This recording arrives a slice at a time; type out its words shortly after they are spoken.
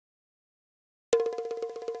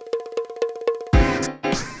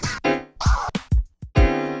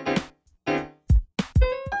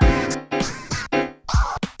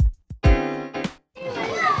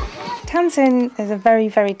Tamsin is a very,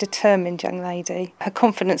 very determined young lady. Her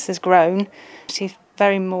confidence has grown. She's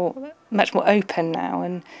much more open now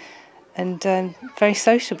and very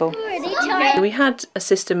sociable. We had a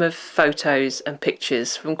system of photos and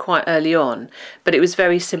pictures from quite early on, but it was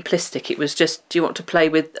very simplistic. It was just, do you want to play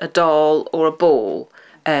with a doll or a ball?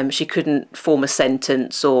 She couldn't form a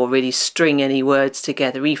sentence or really string any words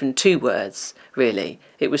together, even two words, really.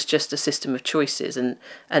 It was just a system of choices, and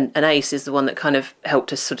ACE is the one that kind of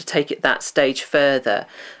helped us sort of take it that stage further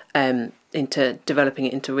into developing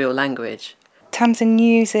it into real language. Tamsin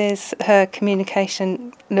uses her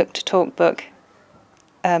communication look to talk book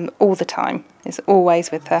all the time. It's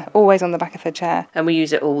always with her, always on the back of her chair. And we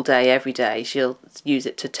use it all day, every day. She'll use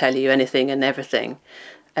it to tell you anything and everything.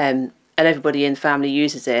 And everybody in the family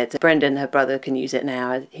uses it. Brendan, her brother, can use it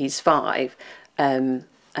now. He's 5, and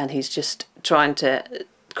he's just trying to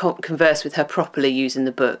converse with her properly using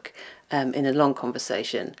the book in a long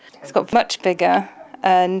conversation. It's got much bigger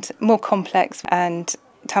and more complex, and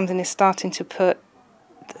Tamsin is starting to put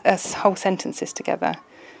whole sentences together,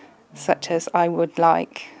 such as I would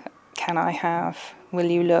like, can I have, will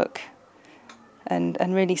you look, and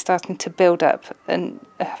really starting to build up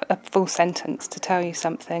a full sentence to tell you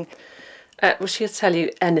something. Well, she'll tell you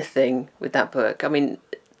anything with that book. I mean,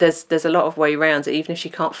 there's a lot of way around it. Even if she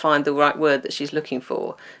can't find the right word that she's looking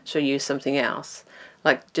for, she'll use something else.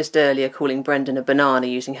 Like just earlier calling Brendan a banana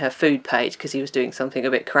using her food page because he was doing something a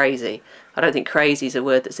bit crazy. I don't think crazy is a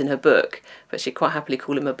word that's in her book, but she'd quite happily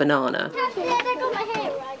call him a banana.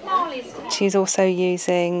 She's also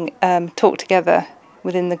using Talk Together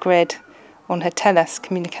within the grid on her Tell Us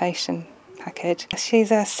communication package. She's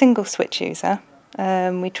a single switch user.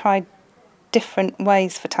 We tried different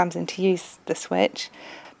ways for Tamsin to use the switch,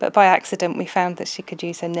 but by accident we found that she could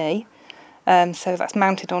use her knee, so that's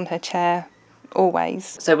mounted on her chair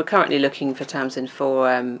always. So we're currently looking for Tamsin for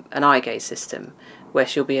an eye gaze system where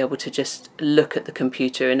she'll be able to just look at the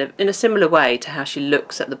computer in a similar way to how she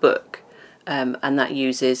looks at the book, and that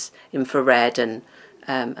uses infrared and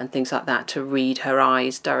things like that to read her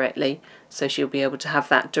eyes directly. So she'll be able to have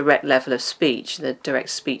that direct level of speech, the direct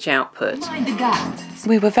speech output.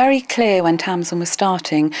 We were very clear when Tamsin was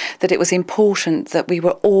starting that it was important that we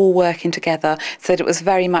were all working together, so that it was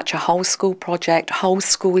very much a whole school project, whole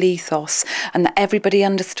school ethos, and that everybody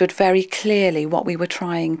understood very clearly what we were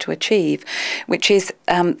trying to achieve, which is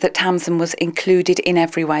that Tamsin was included in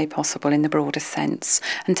every way possible in the broadest sense.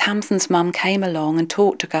 And Tamsin's mum came along and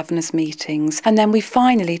talked to governors' meetings, and then we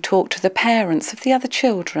finally talked to the parents of the other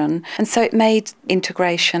children, and so it made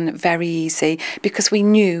integration very easy because we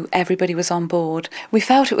knew everybody was on board. We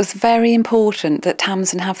felt it was very important that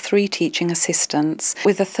Tamsin have 3 teaching assistants,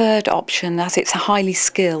 with a third option, as it's a highly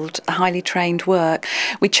skilled, highly trained work.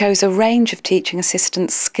 We chose a range of teaching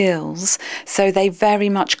assistants' skills, so they very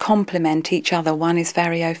much complement each other. One is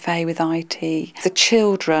very au fait with IT. The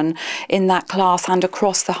children in that class and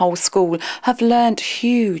across the whole school have learnt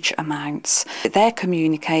huge amounts. Their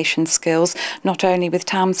communication skills, not only with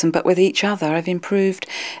Tamsin but with each other, have improved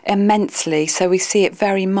immensely, so we see it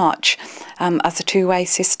very much as a two-way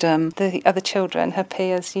system. The other children, her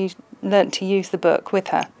peers, learnt to use the book with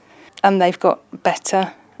her, and they've got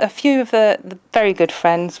better. A few of the very good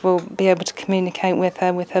friends will be able to communicate with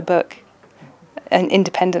her book and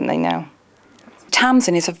independently now.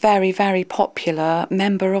 Tamsin is a very, very popular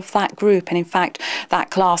member of that group, and in fact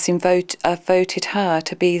that class voted her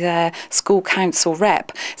to be their school council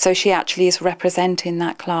rep, so she actually is representing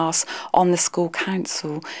that class on the school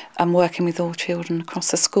council and working with all children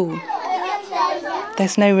across the school.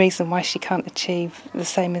 There's no reason why she can't achieve the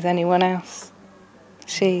same as anyone else.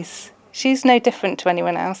 She's no different to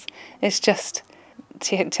anyone else. It's just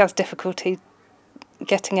she has difficulty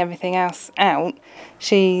getting everything else out.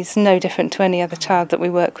 She's no different to any other child that we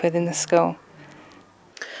work with in the school.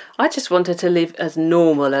 I just want her to live as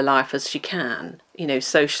normal a life as she can, you know,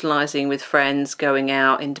 socialising with friends, going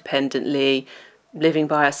out independently, living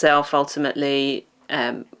by herself ultimately,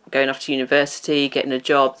 going off to university, getting a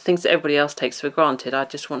job, things that everybody else takes for granted. I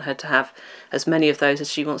just want her to have as many of those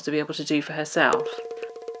as she wants to be able to do for herself.